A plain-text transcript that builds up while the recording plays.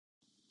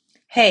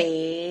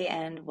Hey,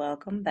 and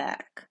welcome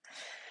back.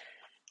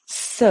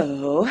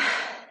 So,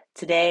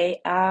 today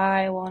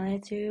I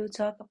wanted to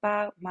talk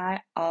about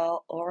my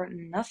all or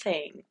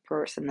nothing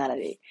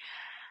personality.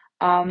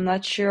 I'm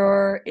not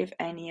sure if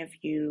any of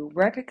you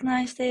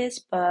recognize this,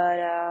 but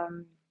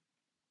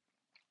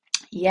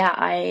yeah,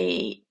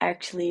 I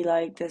actually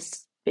like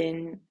this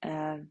been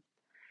a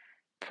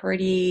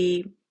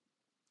pretty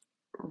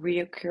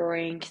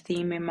reoccurring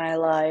theme in my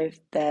life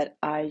that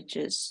I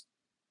just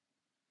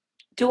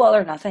do all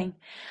or nothing.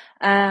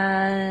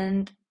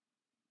 And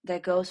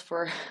that goes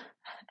for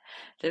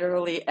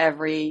literally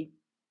every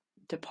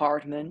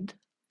department.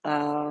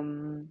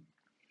 Um,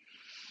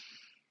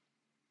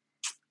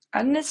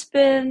 and it's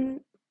been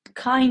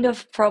kind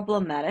of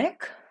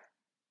problematic,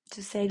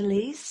 to say the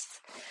least.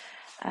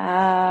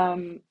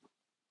 Um,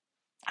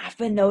 I've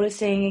been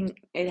noticing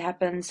it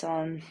happens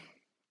on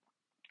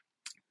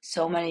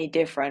so many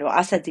different, well,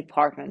 I said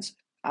departments.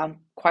 I'm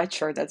quite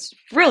sure that's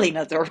really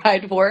not the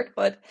right word,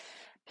 but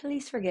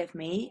please forgive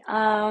me.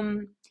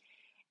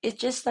 It's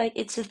just like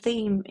it's a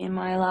theme in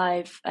my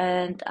life,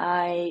 and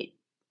I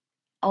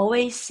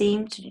always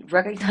seem to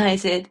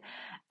recognize it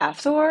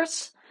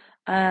afterwards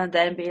and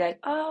then be like,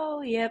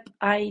 oh, yep,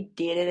 I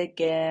did it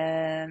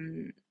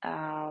again.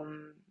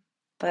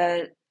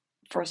 But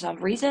for some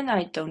reason,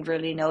 I don't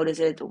really notice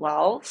it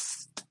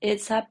whilst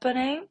it's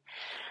happening.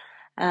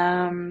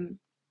 Um,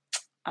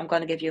 I'm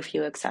gonna give you a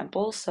few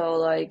examples. So,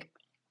 like,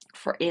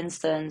 for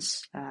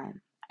instance,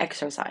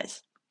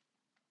 exercise.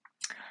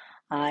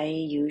 I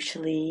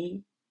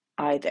usually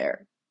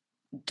either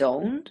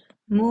don't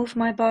move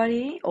my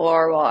body,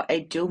 or well, I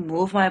do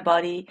move my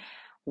body.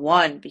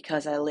 One,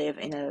 because I live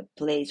in a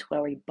place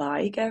where we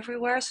bike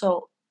everywhere,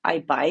 so I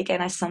bike,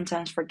 and I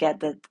sometimes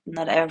forget that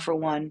not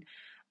everyone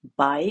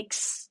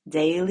bikes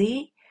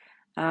daily.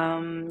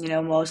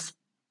 Most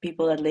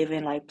people that live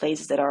in like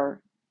places that are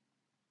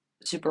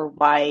super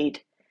wide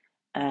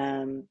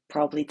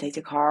probably take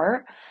the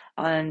car,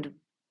 and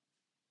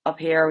up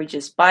here we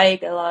just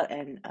bike a lot,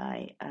 and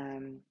I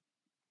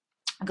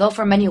go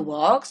for many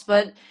walks,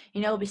 but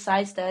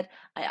besides that,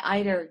 I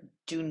either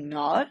do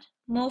not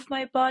move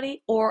my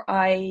body or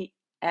I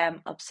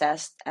am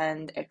obsessed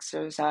and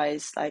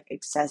exercise like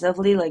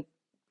excessively, like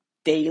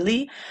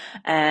daily.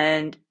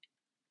 And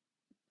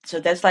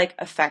so that's like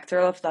a factor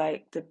of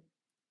like the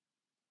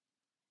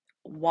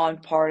one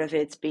part of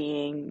it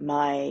being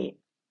my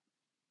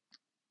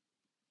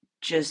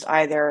just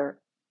either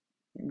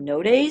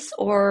no days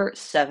or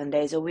 7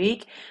 days a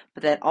week.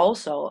 But then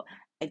also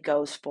it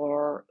goes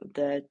for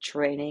the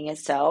training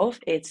itself.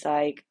 It's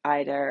like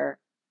either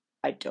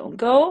I don't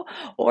go,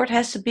 or it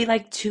has to be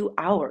like 2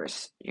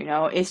 hours.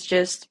 It's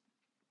just,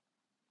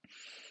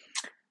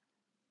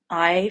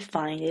 I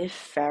find it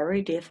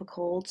very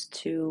difficult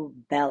to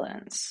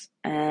balance.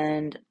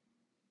 And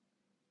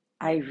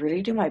I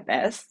really do my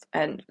best.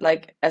 And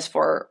like, as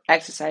far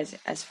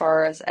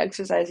as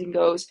exercising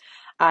goes,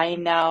 I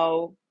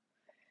now,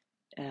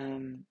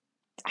 um,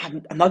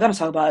 I'm not gonna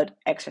talk about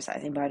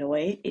exercising, by the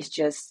way. It's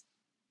just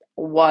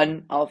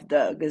one of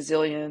the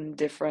gazillion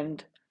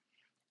different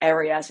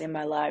areas in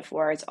my life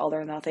where it's all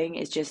or nothing.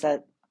 It's just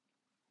that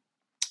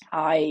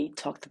I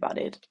talked about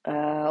it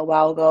a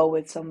while ago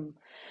with some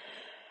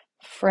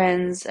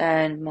friends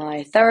and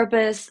my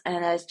therapist,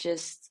 and that's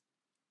just,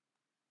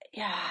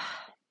 yeah,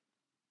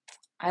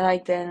 I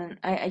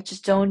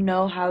just don't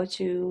know how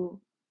to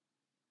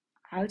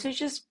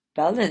just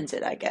balance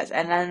it, I guess.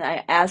 And then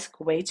I ask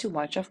way too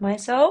much of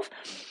myself,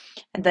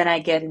 and then I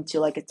get into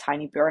like a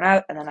tiny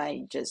burnout, and then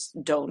I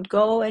just don't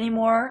go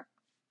anymore,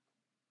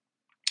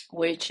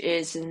 which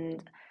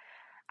isn't,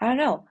 I don't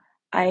know.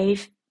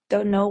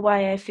 Don't know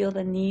why I feel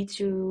the need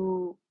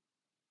to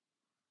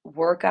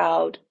work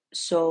out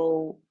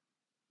so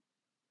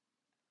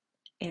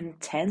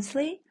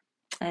intensely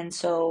and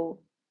so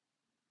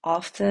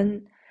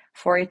often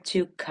for it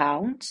to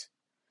count.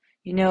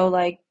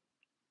 Like,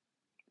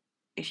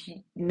 if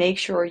you make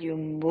sure you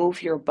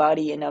move your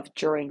body enough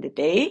during the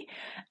day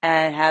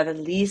and have at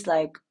least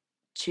like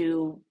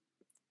two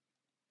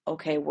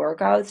okay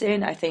workouts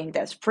in, I think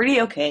that's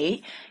pretty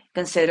okay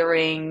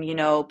considering,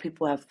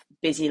 people have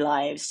busy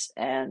lives,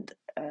 and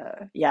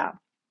yeah,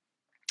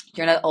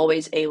 you're not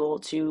always able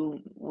to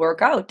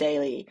work out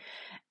daily,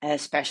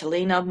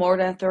 especially not more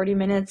than 30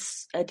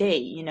 minutes a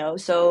day.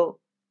 So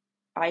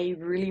I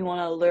really want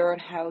to learn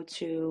how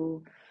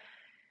to,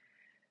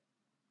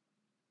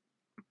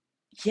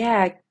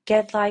 yeah,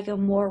 get like a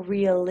more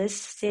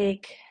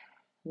realistic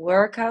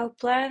workout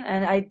plan.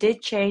 And I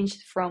did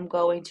change from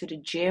going to the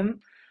gym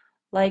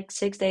like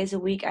 6 days a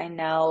week. I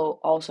now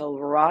also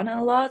run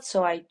a lot.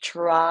 So I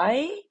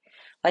try,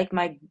 like,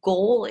 my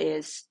goal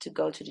is to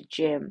go to the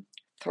gym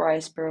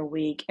thrice per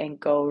week and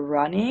go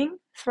running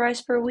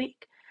thrice per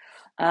week.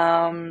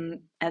 And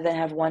then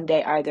have one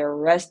day either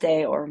rest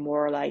day or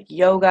more like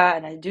yoga.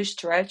 And I do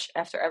stretch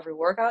after every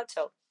workout.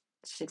 So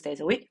 6 days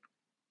a week.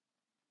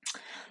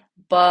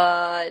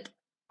 But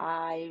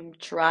I'm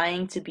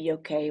trying to be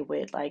okay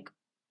with like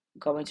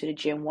going to the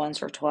gym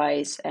once or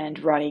twice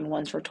and running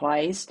once or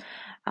twice.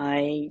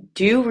 I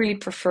do really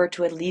prefer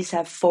to at least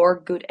have four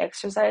good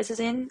exercises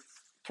in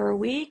per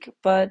week,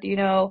 but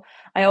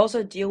I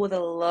also deal with a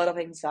lot of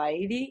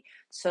anxiety,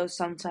 so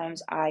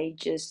sometimes I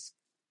just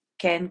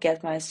can't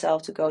get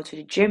myself to go to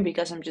the gym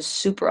because I'm just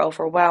super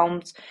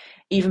overwhelmed,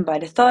 even by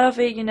the thought of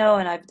it, and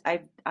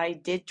I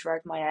did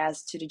drag my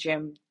ass to the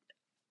gym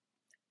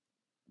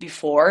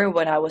before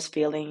when I was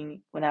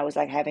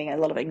like having a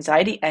lot of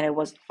anxiety, and it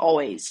was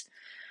always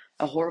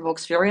a horrible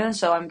experience.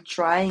 So I'm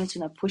trying to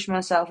not push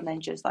myself and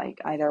then just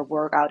like either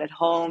work out at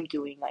home,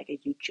 doing like a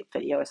YouTube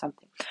video or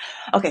something.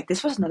 Okay,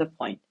 this was another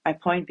point. My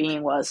point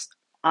being was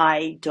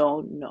I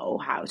don't know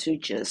how to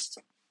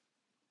just,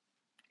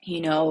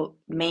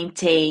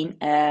 maintain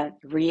a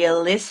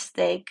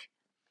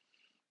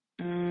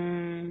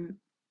mm,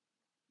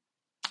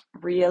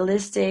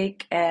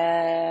 realistic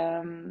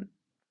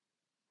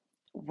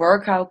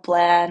workout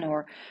plan,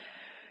 or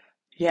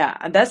yeah,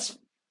 and that's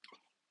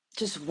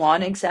just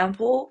one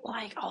example.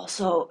 Like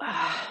also,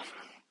 I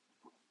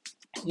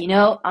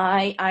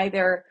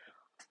either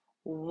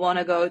want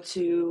to go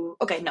to,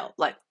 okay, no,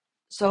 like,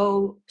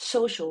 so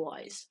social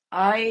wise,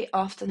 I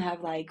often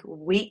have like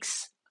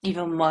weeks,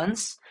 even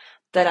months,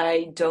 that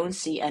I don't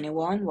see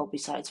anyone, well,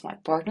 besides my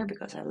partner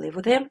because I live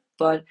with him,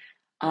 but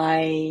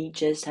I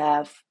just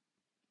have,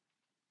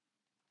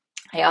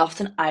 I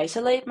often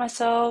isolate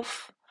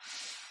myself,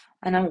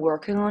 and I'm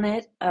working on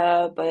it,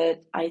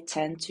 but I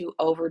tend to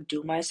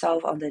overdo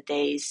myself on the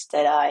days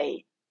that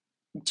I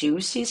do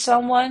see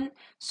someone.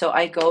 So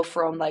I go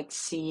from like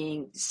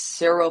seeing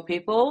zero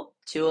people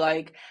to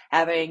like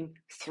having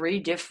three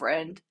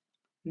different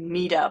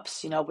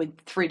meetups, with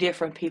three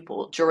different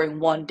people during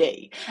one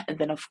day. And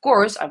then, of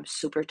course, I'm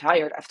super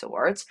tired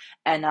afterwards,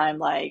 and I'm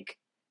like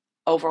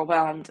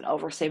overwhelmed and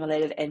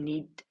overstimulated and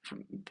need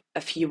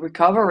a few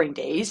recovering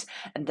days.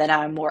 And then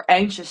I'm more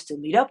anxious to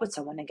meet up with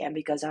someone again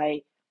because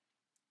I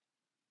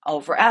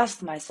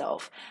overasked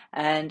myself.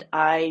 And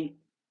I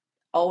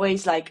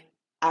always like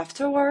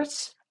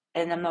afterwards,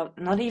 and I'm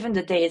not even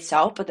the day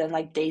itself, but then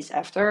like days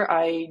after,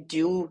 I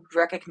do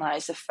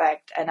recognize the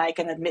fact, and I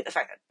can admit the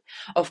fact that,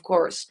 of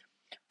course,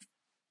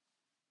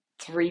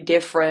 three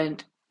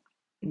different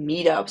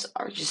meetups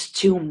are just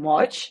too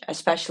much,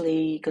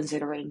 especially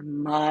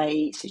considering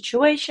my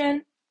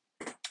situation.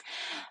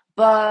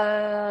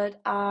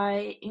 But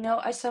I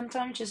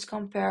sometimes just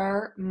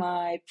compare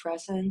my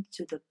present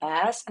to the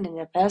past, and in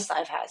the past,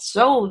 I've had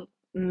so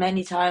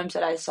many times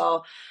that I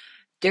saw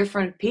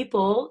different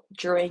people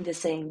during the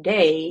same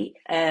day,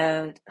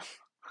 and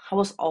I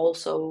was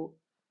also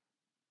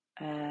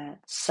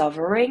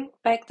suffering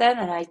back then,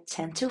 and I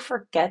tend to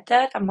forget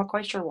that. I'm not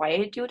quite sure why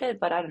I do that,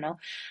 but I don't know,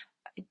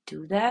 I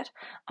do that.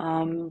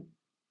 um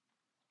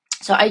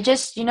so I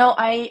just,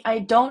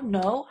 I don't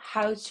know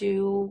how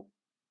to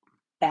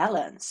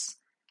balance.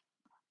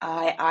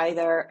 I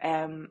either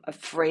am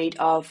afraid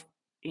of,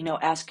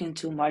 asking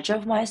too much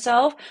of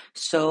myself,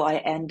 so I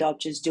end up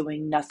just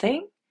doing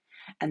nothing.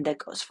 And that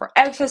goes for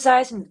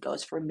exercise, and it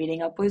goes for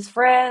meeting up with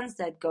friends,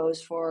 that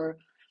goes for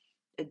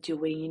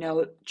doing,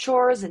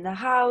 chores in the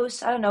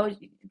house. I don't know, it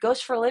goes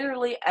for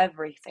literally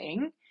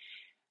everything.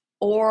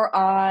 Or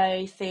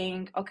I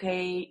think,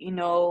 okay,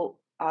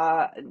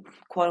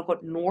 quote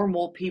unquote,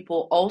 normal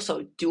people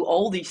also do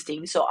all these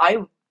things, so I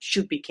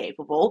should be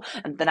capable.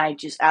 And then I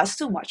just ask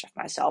too much of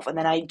myself, and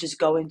then I just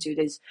go into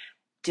this,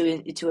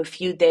 into a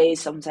few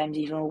days, sometimes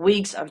even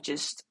weeks, of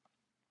just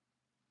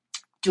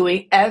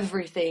doing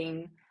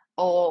everything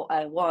all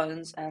at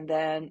once. And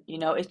then,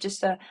 it's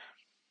just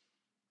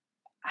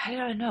I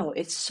don't know,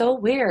 it's so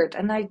weird,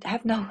 and I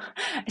have no,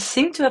 I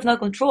seem to have no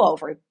control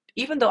over it,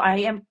 even though I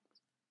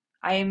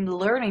am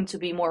learning to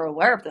be more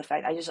aware of the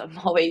fact. I'm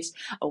always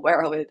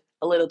aware of it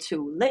a little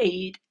too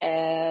late,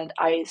 and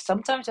I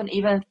sometimes don't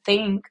even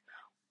think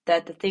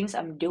that the things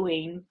I'm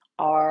doing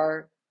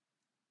are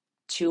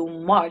too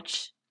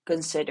much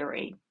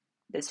considering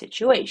the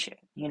situation,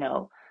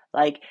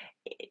 like,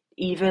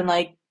 even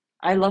like,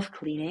 I love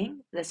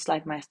cleaning. That's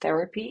like my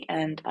therapy,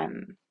 and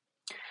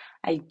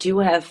I do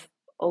have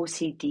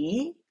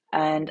OCD,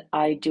 and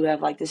I do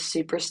have like this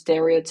super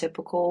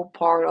stereotypical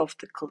part of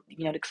the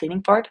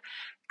cleaning part.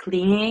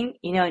 Cleaning,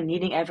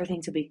 needing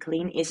everything to be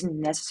clean isn't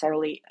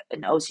necessarily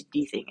an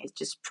OCD thing. It's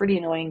just pretty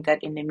annoying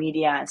that in the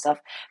media and stuff,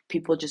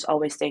 people just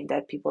always think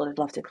that people that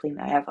love to clean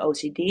have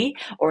OCD,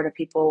 or the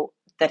people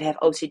that have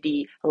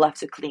OCD love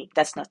to clean.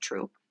 That's not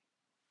true.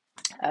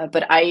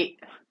 But I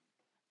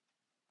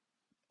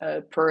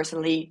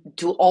personally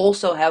do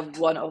also have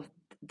one of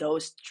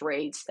those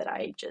traits, that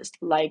I just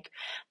like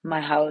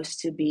my house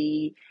to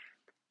be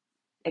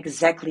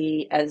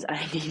exactly as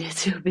I need it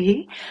to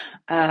be.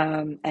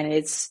 And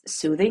it's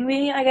soothing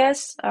me, I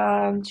guess,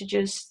 to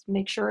just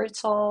make sure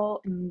it's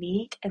all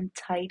neat and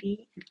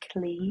tidy and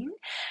clean.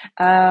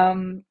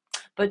 Um,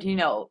 but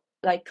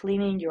like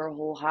cleaning your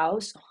whole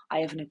house, I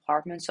have an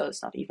apartment, so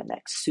it's not even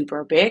like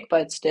super big,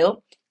 but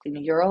still,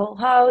 cleaning your whole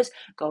house,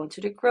 going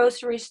to the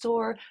grocery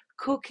store,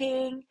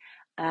 cooking.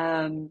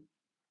 Um,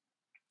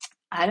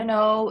 I don't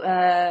know,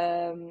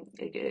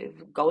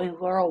 going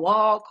for a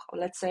walk,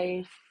 let's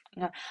say,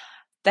 you know,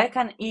 that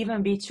can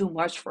even be too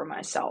much for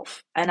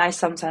myself. And I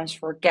sometimes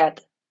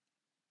forget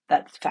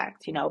that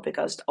fact,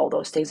 because all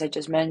those things I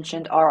just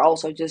mentioned are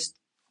also just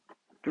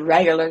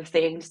regular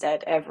things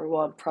that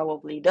everyone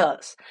probably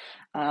does.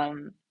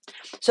 Um,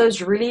 so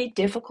it's really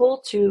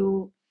difficult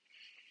to,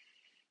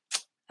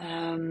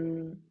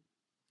 um,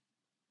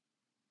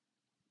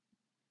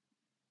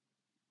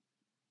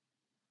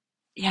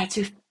 yeah,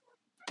 to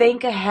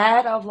think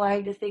ahead of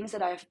like the things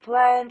that I've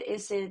planned.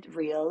 Is it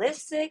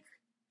realistic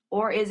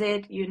or is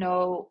it,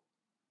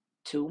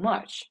 too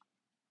much?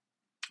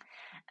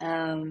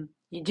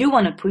 You do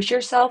want to push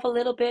yourself a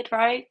little bit,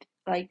 right?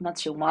 Like not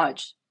too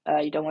much.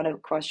 You don't want to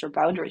cross your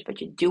boundaries, but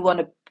you do want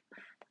to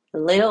a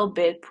little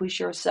bit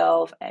push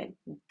yourself and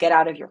get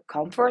out of your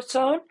comfort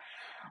zone.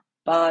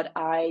 But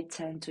I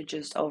tend to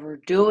just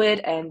overdo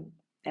it and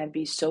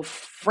be so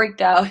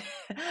freaked out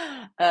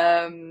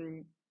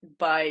um,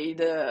 by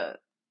the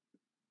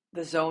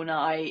zone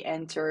I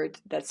entered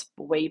that's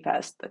way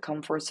past the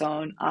comfort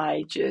zone.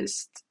 I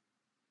just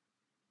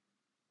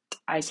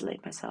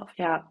isolate myself.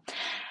 Yeah.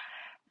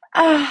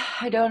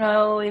 I don't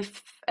know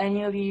if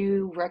any of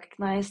you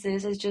recognize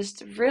this. It's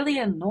just really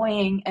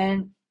annoying.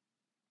 And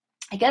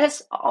I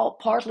guess it's all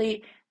partly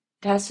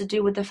it has to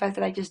do with the fact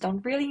that I just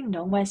don't really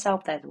know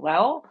myself that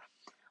well.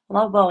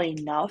 Not well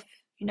enough,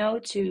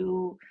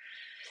 to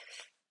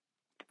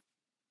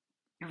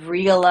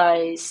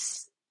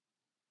realize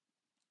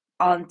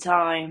on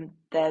time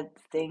that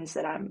things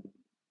that I'm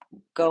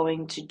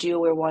going to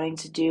do or wanting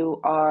to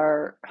do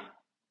are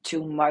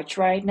too much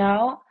right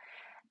now.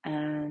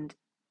 And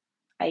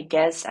I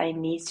guess I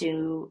need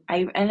to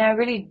I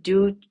really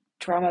do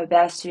try my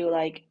best to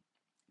like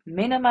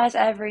minimize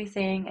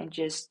everything and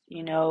just,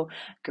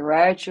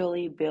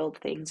 gradually build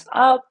things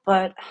up,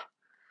 but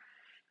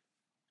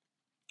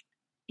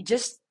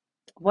just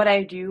what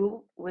I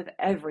do with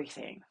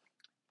everything.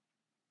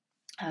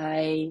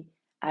 I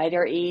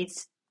either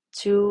eat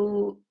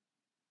too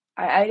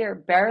I either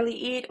barely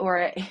eat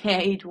or I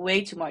eat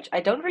way too much.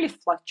 I don't really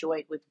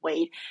fluctuate with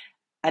weight.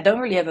 I don't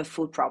really have a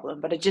food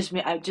problem, but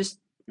I'm just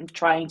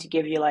trying to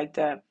give you like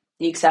the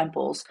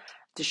examples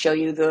to show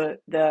you the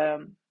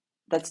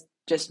that's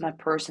just my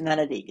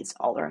personality. It's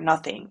all or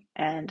nothing.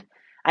 And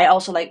I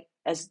also like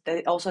as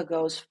it also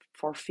goes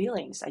for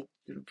feelings.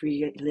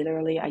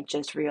 Literally I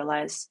just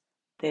realized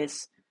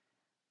this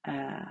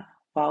uh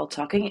while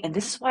talking, and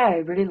this is why I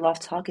really love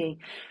talking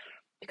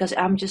because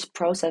I'm just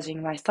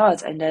processing my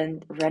thoughts and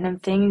then random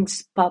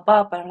things pop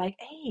up and I'm like,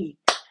 hey,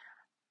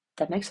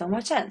 that makes so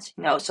much sense.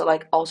 So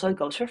like also it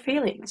goes for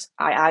feelings.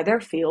 I either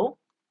feel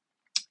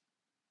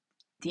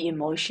the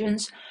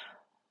emotions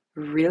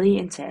really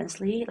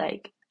intensely,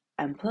 like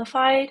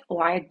amplified,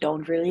 or I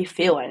don't really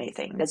feel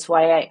anything. That's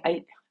why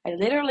I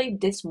literally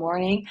this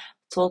morning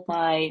told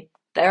my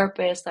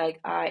therapist, like,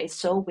 it's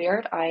so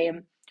weird. I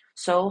am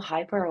so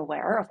hyper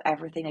aware of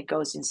everything that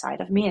goes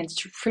inside of me, and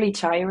it's really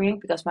tiring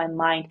because my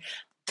mind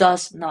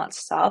does not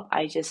stop.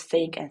 I just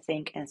think and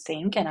think and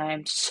think, and I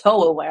am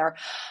so aware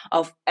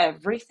of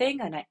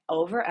everything, and I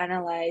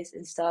overanalyze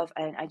and stuff,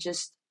 and I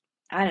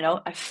don't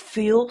know, I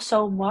feel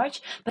so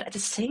much, but at the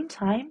same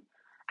time,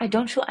 I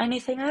don't feel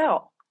anything at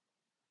all.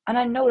 And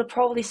I know it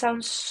probably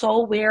sounds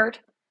so weird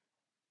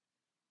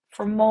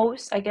for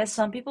most. I guess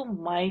some people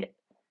might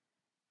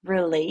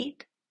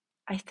relate,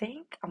 I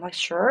think. I'm not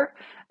sure.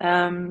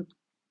 Um,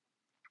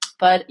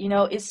 but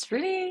it's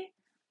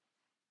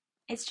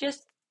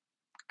just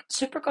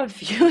super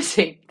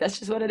confusing. That's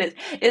just what it is.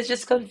 It's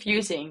just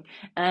confusing.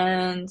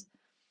 And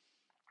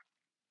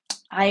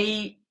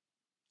I,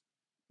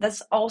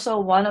 that's also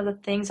one of the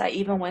things I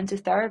even went to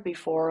therapy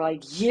for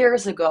like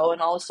years ago,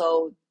 and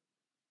also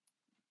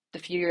a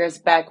few years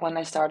back when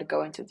I started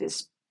going to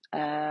this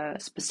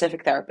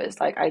specific therapist.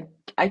 Like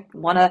I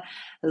want to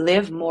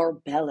live more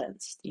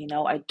balanced.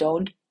 I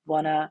don't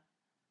want to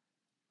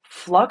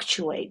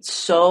fluctuate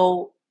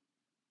so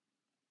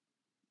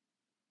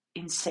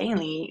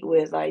insanely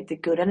with like the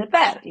good and the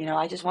bad.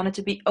 I just want it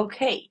to be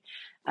okay.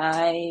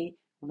 I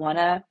want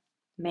to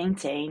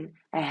maintain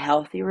a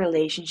healthy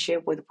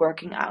relationship with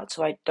working out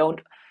so I don't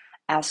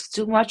ask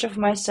too much of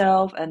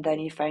myself, and then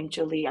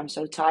eventually I'm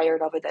so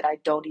tired of it that I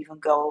don't even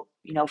go,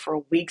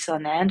 for weeks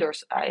on end, or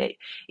I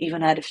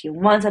even had a few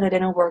months that I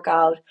didn't work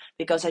out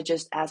because I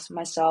just asked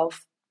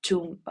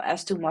too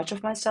much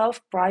of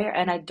myself prior,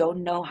 and I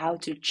don't know how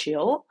to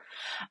chill.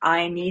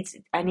 I need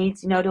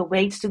the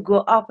weights to go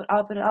up and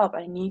up and up.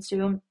 I need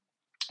to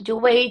do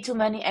way too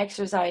many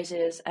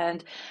exercises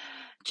and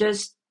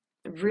just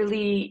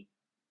really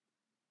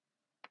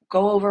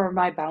go over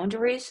my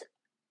boundaries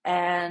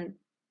and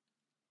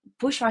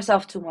push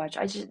myself too much.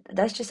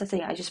 That's just the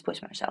thing. I just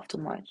push myself too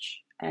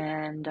much,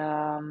 and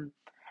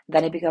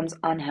then it becomes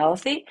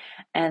unhealthy,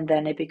 and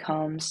then it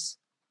becomes,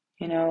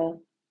 you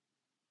know,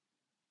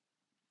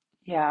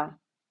 yeah.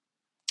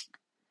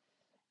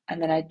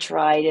 And then I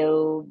try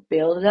to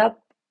build it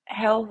up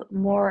health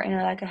more in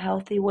like a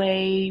healthy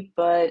way,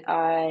 but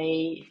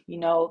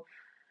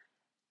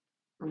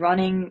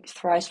running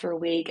thrice per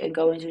week and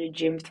going to the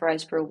gym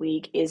thrice per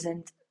week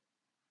isn't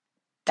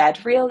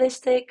that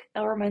realistic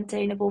or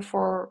maintainable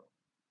for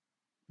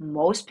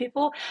most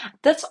people.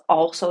 That's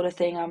also the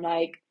thing. I'm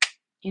like,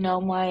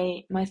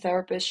 my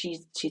therapist,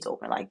 she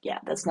told me like, yeah,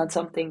 that's not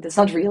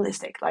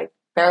realistic. Like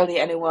barely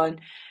anyone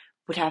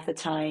would have the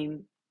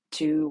time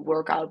to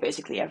work out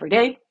basically every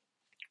day,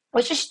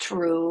 which is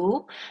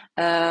true.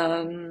 But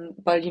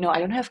I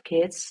don't have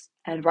kids,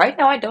 and right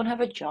now I don't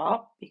have a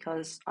job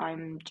because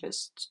I'm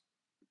just,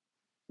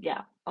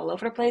 yeah, all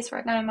over the place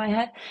right now in my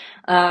head.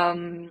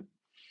 Um,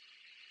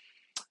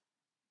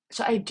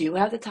 so I do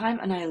have the time,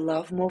 and I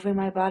love moving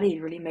my body.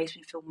 It really makes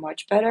me feel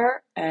much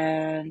better,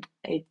 and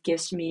it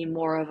gives me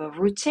more of a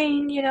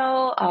routine.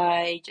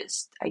 I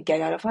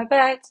get out of my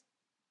bed.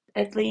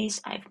 At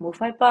least I've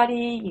moved my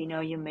body.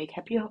 You make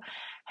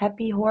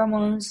happy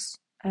hormones.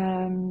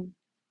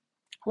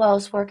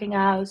 Whilst working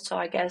out. So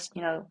I guess,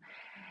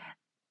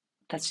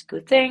 that's a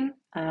good thing.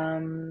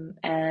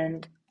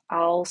 And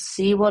I'll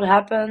see what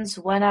happens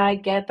when I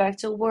get back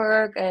to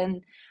work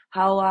and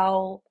how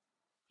I'll,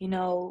 you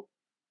know,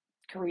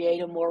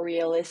 create a more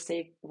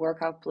realistic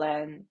workout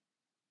plan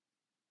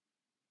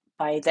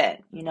by then.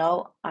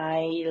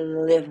 I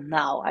live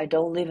now. I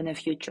don't live in the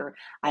future.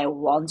 I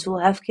want to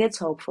have kids,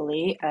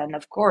 hopefully. And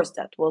of course,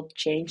 that will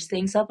change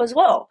things up as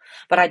well.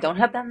 But I don't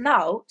have them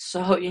now.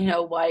 So,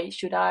 why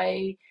should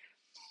I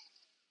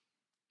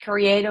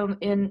create a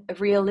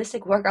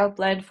realistic workout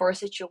plan for a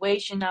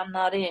situation I'm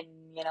not in.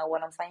 You know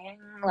what I'm saying?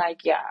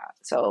 Like, yeah.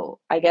 So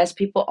I guess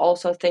people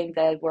also think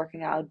that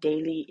working out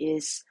daily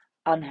is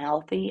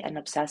unhealthy and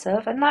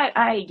obsessive. And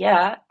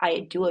yeah, I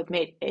do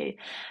admit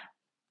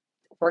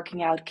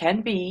working out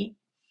can be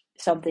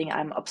something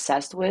I'm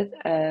obsessed with,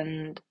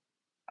 and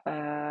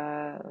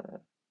uh,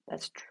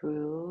 that's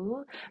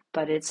true.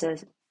 But it's a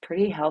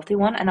pretty healthy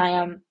one, and I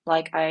am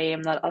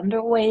not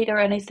underweight or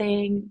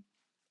anything.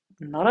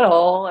 Not at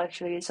all,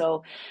 actually.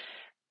 So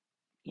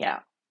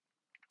yeah,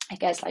 I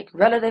guess like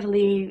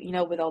relatively,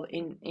 with all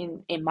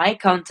in my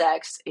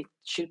context, it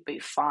should be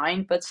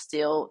fine, but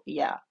still,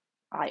 yeah,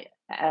 I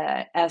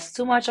ask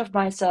too much of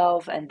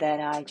myself, and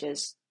then I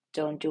just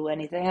don't do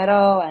anything at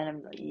all, and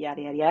I'm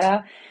yada yada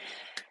yada.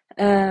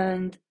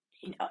 And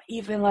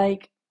even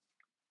like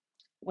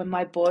when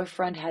my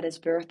boyfriend had his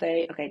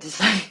birthday, okay, this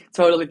is like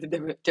totally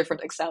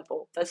different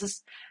example. This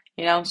is,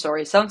 I'm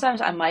sorry.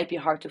 Sometimes I might be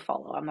hard to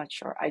follow. I'm not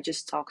sure. I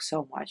just talk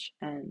so much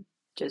and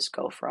just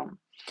go from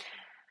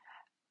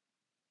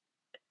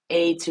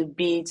A to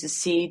B to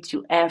C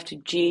to F to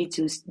G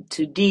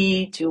to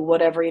D to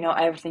whatever,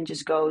 everything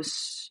just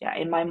goes, yeah,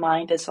 in my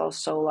mind it's all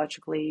so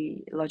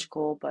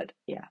logical, but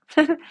yeah.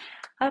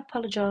 I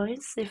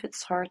apologize if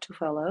it's hard to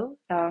follow.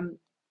 I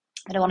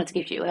wanted to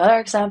give you another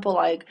example,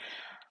 like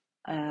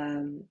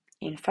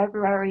in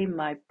February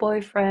my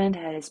boyfriend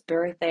had his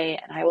birthday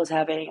and I was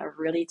having a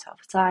really tough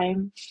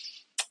time,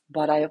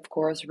 but I of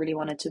course really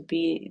wanted to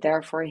be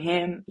there for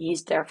him.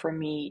 He's there for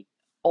me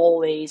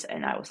always,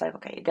 and I was like,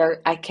 okay,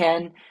 there I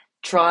can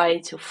try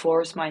to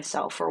force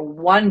myself for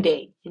one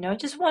day,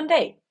 just one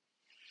day.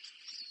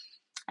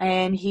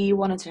 And he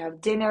wanted to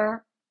have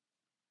dinner.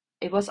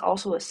 It was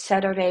also a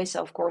Saturday,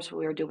 so of course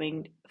we were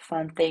doing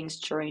fun things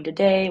during the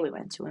day. We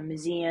went to a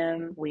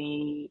museum,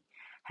 we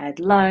had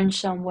lunch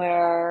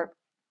somewhere.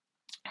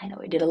 I know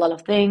we did a lot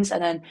of things,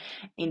 and then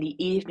in the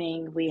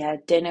evening we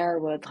had dinner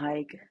with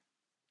like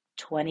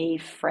 20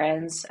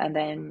 friends, and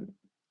then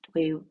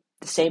we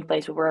the same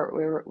place we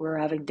were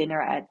having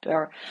dinner at,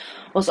 there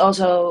was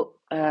also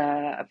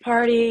a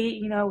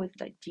party, with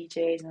like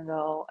DJs and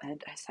all,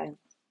 and I sang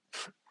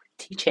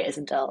DJs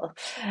and all.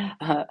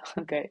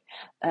 Okay,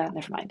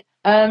 never mind.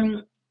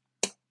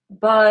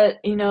 But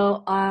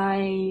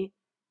I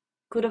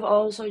could have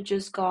also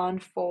just gone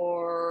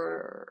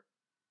for,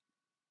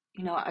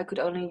 I could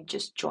only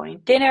just join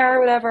dinner or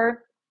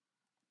whatever,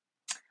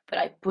 but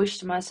I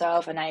pushed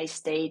myself and I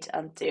stayed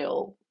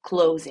until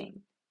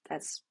closing.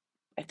 That's,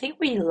 I think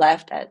we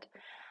left at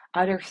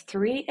either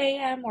 3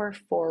 a.m. or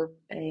 4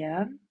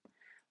 a.m.,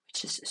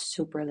 which is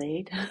super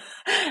late,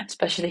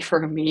 especially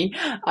for me.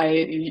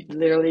 I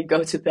literally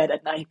go to bed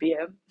at 9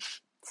 p.m.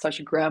 Such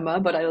a grandma,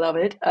 but I love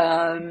it.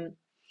 And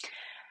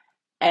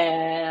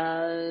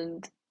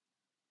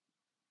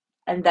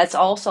that's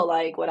also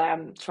like what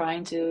I'm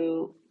trying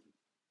to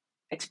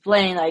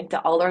explain, like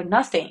the all or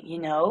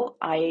nothing.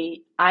 I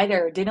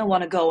either didn't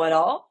want to go at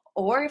all,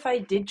 or if I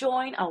did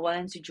join, I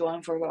wanted to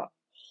join for the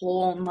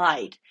whole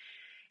night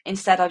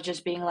instead of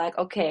just being like,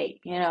 okay,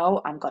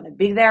 I'm gonna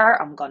be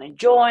there, I'm gonna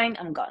join,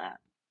 I'm gonna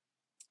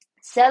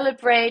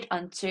celebrate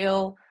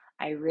until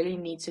I really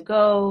need to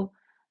go,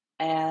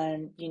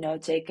 and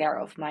take care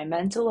of my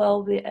mental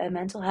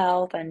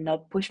health and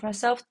not push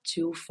myself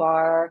too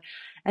far.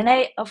 And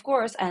I of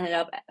course ended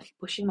up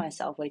pushing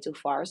myself way too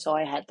far, so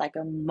I had like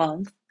a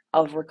month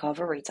of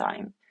recovery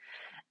time.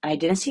 I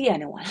didn't see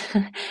anyone.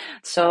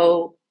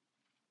 So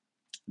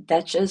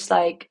that's just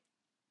like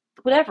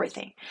with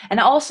everything. And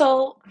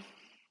also,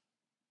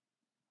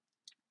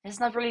 it's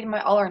not really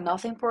my all or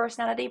nothing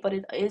personality, but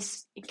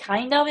it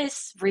kind of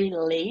is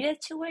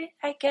related to it,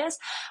 I guess.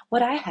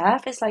 What I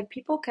have is like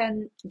people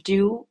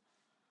do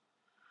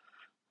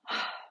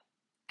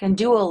a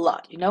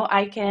lot.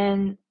 I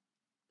can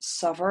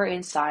suffer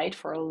inside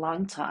for a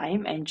long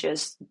time and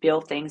just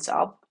build things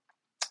up.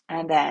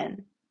 And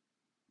then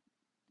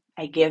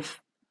I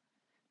give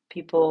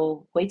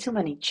people way too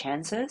many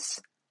chances.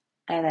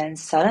 And then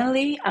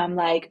suddenly I'm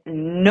like,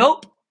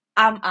 nope,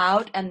 I'm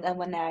out. And then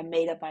when I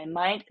made up my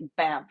mind,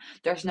 bam,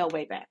 there's no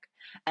way back.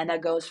 And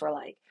that goes for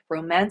like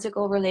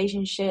romantical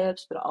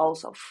relationships, but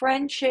also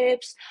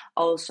friendships,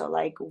 also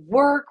like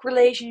work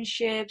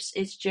relationships.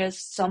 It's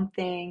just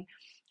something,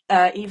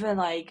 even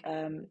like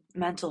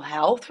mental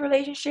health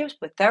relationships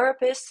with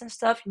therapists and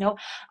stuff.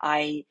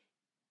 I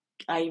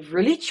I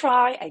really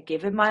try, I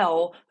give it my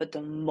all, but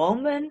the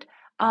moment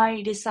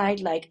I decide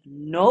like,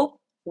 nope,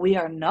 we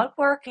are not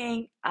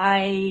working,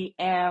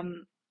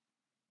 I'm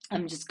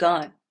just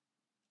gone.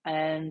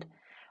 And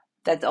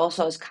that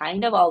also is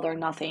kind of all or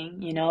nothing.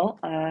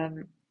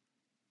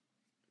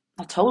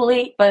 Not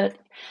totally, but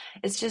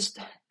it's just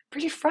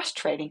pretty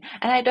frustrating.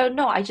 And I don't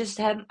know, I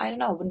don't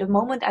know, when the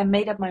moment I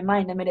made up my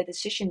mind, I made a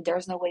decision,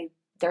 there's no way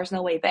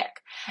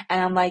back.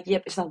 And I'm like,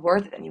 yep, it's not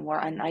worth it anymore.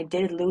 And I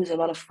did lose a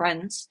lot of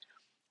friends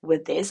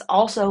with this,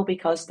 also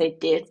because they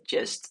did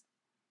just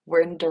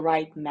weren't the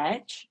right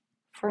match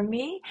for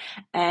me,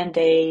 and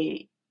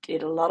they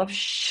did a lot of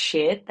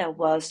shit that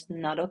was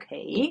not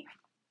okay.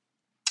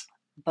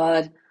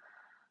 But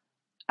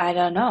I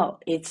don't know.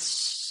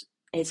 It's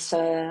it's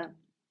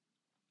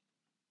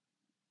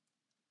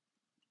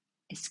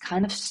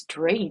kind of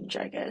strange,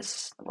 I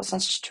guess. Well, it's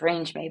not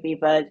strange maybe,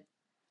 but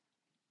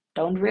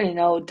don't really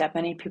know that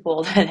many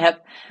people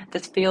that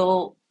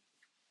feel.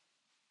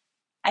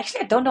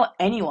 Actually, I don't know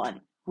anyone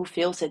who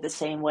feels it the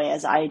same way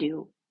as I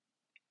do,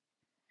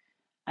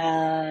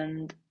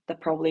 and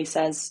that probably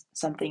says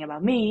something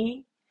about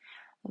me.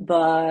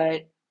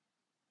 But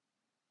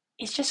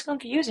it's just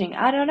confusing.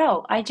 I don't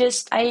know.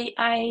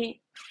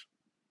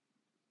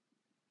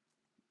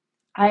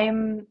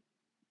 I'm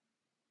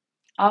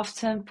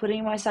often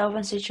putting myself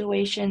in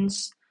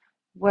situations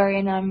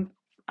wherein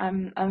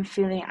I'm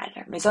feeling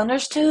either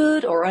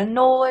misunderstood or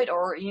annoyed,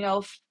 or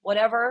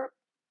whatever,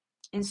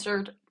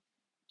 insert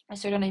a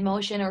certain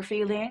emotion or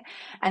feeling,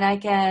 and I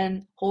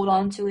can hold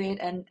on to it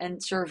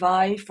and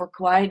survive for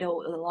quite a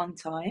long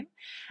time.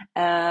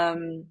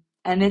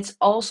 And it's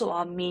also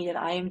on me that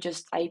I am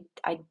just I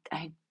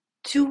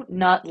do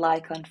not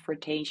like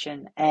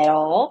confrontation at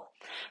all.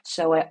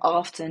 So I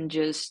often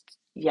just,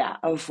 yeah,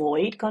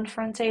 avoid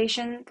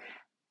confrontation,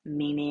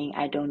 meaning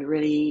I don't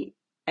really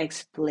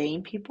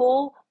explain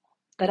people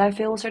that I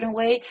feel a certain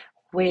way,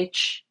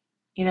 which,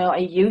 I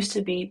used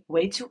to be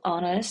way too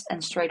honest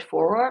and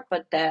straightforward,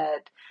 but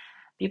that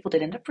people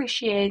didn't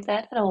appreciate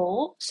that at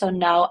all. So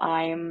now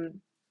I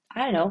don't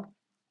know,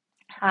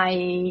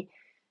 I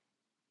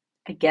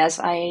I guess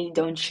I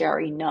don't share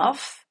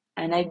enough,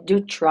 and I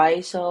do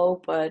try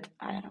so, but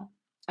I don't know.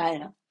 I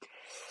don't know.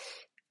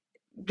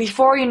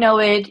 Before you know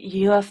it,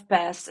 you have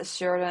passed a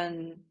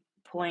certain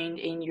point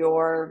in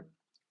your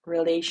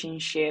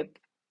relationship,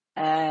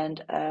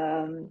 and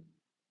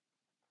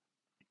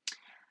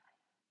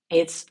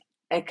it's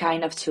a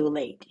kind of too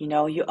late.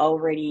 You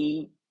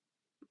already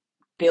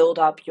build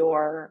up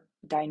your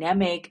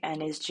dynamic,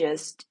 and it's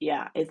just,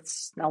 yeah,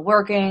 it's not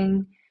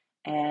working,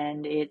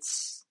 and it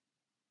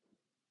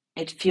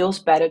feels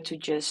better to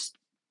just,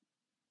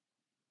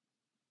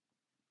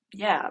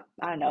 yeah,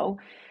 I don't know,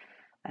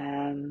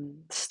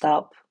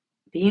 stop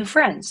being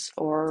friends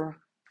or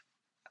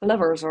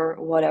lovers or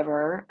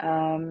whatever.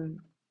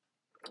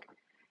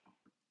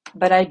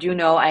 But I do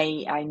know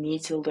I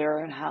need to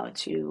learn how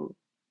to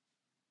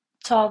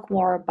talk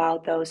more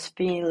about those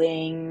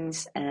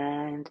feelings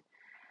and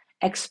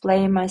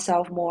explain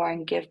myself more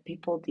and give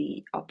people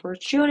the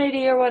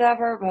opportunity or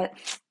whatever. But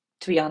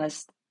to be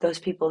honest, those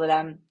people that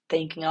I'm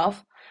thinking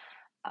of,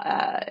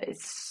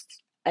 it's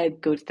a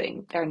good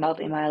thing they're not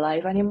in my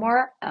life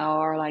anymore,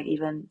 or like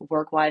even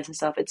work wise and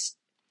stuff. It's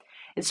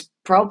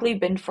probably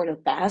been for the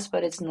best,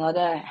 but it's not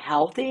a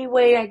healthy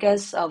way, I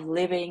guess, of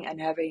living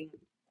and having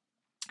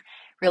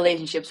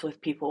relationships with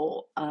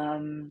people.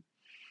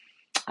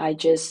 I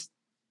just,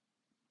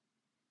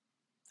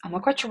 I'm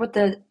not quite sure what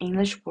the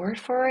English word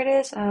for it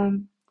is.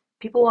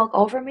 People walk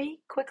over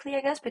me quickly,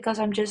 I guess, because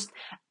I'm just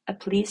a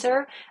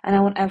pleaser and I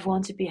want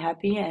everyone to be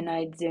happy, and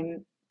I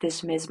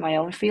dismiss my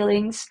own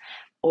feelings,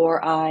 or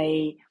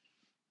I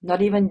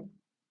not even,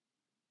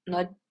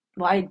 not,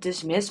 well, I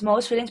dismiss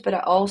most feelings, but I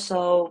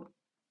also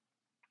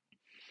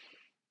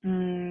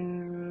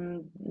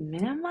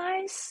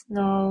minimize?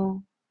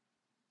 No.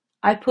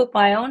 I put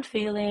my own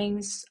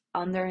feelings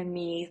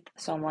underneath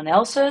someone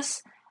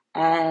else's,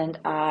 and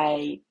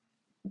I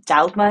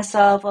doubt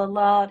myself a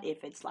lot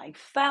if it's like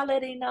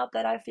valid enough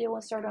that I feel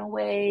a certain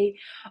way,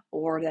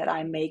 or that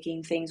I'm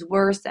making things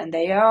worse than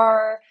they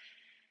are.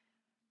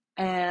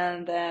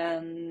 And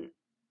then,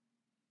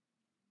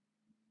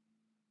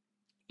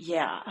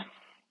 yeah.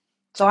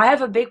 So I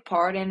have a big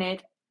part in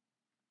it.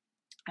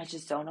 I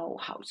just don't know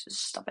how to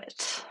stop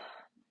it.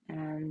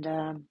 And,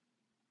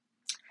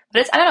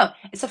 but I don't know,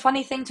 it's a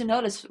funny thing to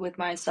notice with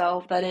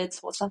myself that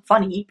well, it's not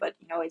funny, but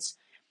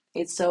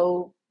it's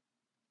so,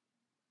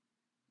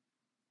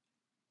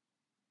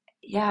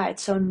 yeah,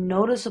 it's so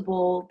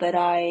noticeable that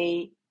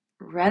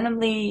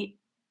randomly,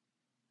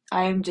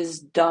 I'm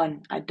just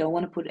done. I don't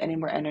want to put any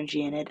more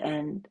energy in it,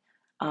 and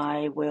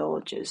I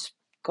will just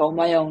go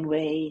my own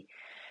way.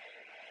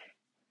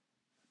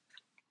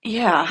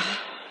 Yeah,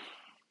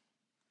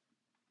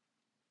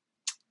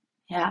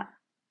 yeah.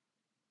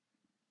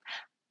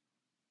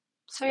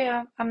 So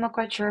yeah, I'm not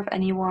quite sure if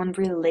anyone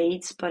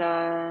relates, but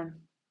I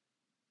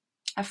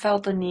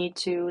felt the need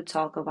to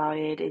talk about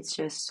it. It's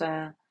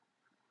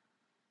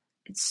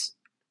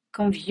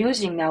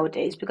confusing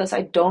nowadays because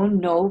I don't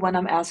know when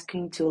I'm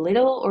asking too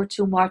little or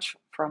too much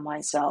from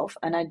myself,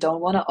 and I don't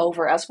want to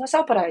over ask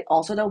myself, but I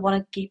also don't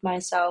want to keep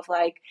myself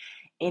like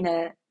in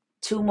a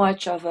too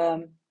much of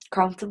a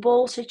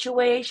comfortable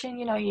situation.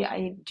 Yeah,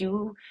 I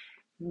do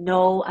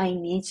know I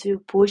need to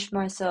push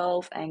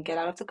myself and get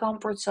out of the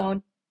comfort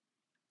zone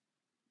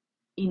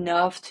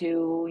enough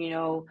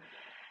to,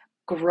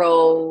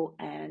 grow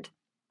and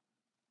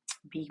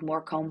be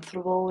more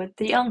comfortable with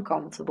the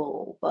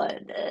uncomfortable.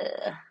 But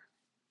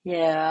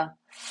yeah,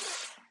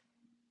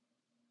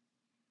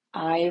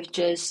 I've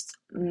just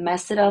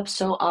messed it up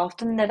so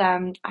often that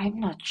I'm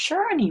not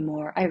sure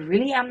anymore. I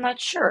really am not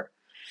sure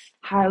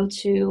how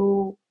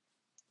to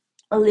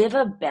live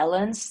a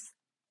balanced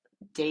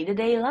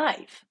day-to-day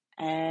life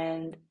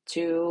and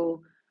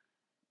to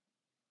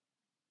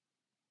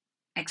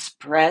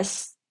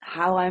express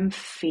how I'm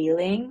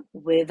feeling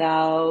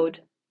without,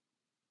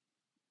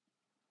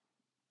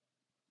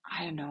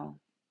 I don't know.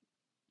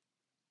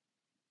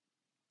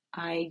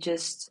 I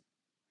just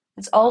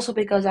it's also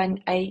because I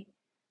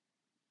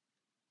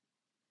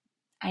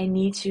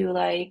need to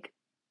like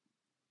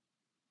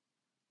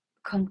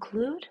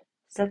conclude.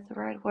 Is that the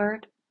right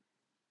word?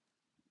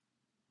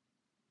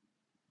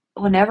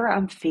 Whenever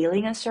I'm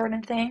feeling a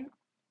certain thing,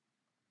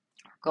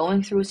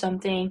 going through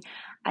something,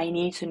 I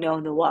need to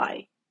know the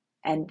why.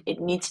 And it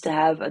needs to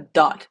have a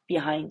dot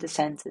behind the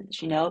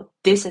sentence,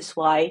 This is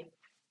why,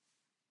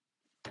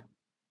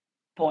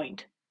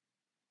 point.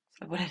 Is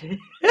that what it is?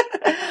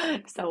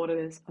 Is that what it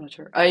is? I'm not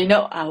sure. I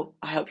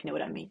hope you know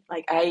what I mean.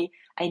 Like I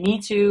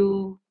need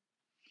to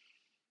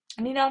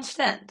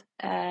understand.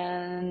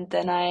 And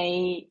then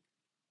I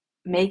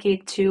make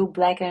it too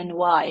black and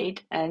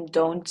white and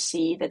don't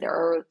see that there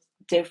are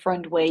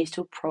different ways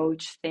to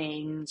approach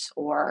things,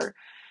 or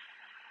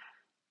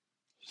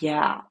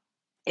yeah,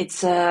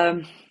 it's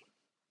a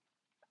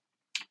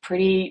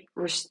pretty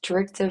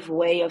restrictive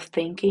way of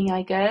thinking,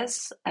 I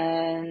guess,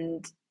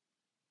 and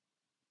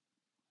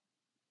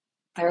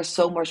there's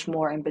so much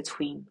more in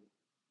between,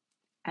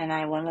 and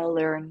I want to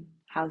learn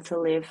how to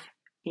live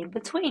in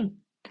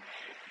between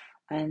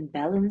and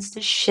balance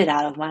the shit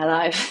out of my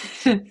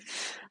life.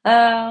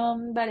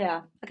 But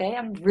yeah, okay,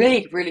 I'm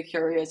really, really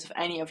curious if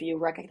any of you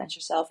recognize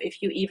yourself,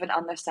 if you even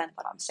understand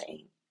what I'm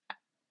saying.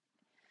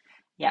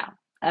 Yeah.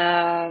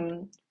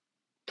 Um,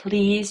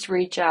 Please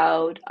reach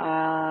out.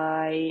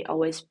 I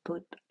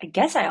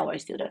guess I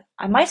always do that.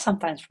 I might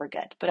sometimes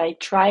forget, but I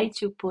try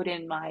to put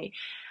in I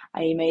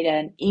made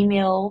an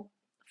email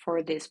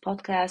for this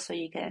podcast so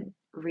you can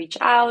reach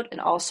out.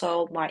 And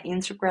also, my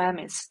Instagram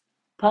is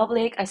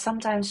public. I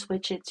sometimes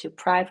switch it to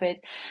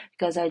private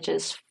because I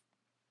don't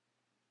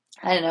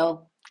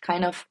know,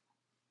 kind of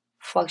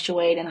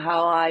fluctuate in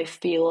how I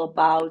feel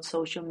about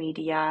social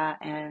media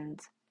and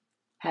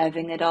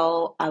having it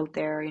all out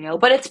there,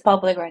 but it's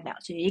public right now.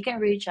 So you can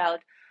reach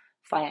out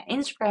via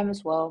Instagram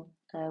as well,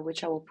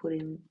 which I will put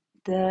in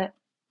the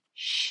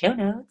show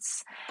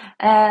notes.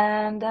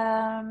 And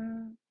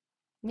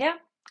yeah,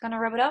 gonna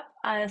wrap it up.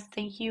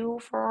 Thank you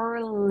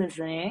for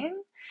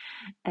listening,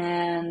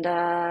 and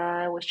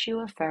I wish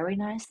you a very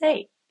nice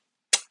day.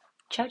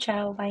 Ciao,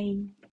 ciao, bye.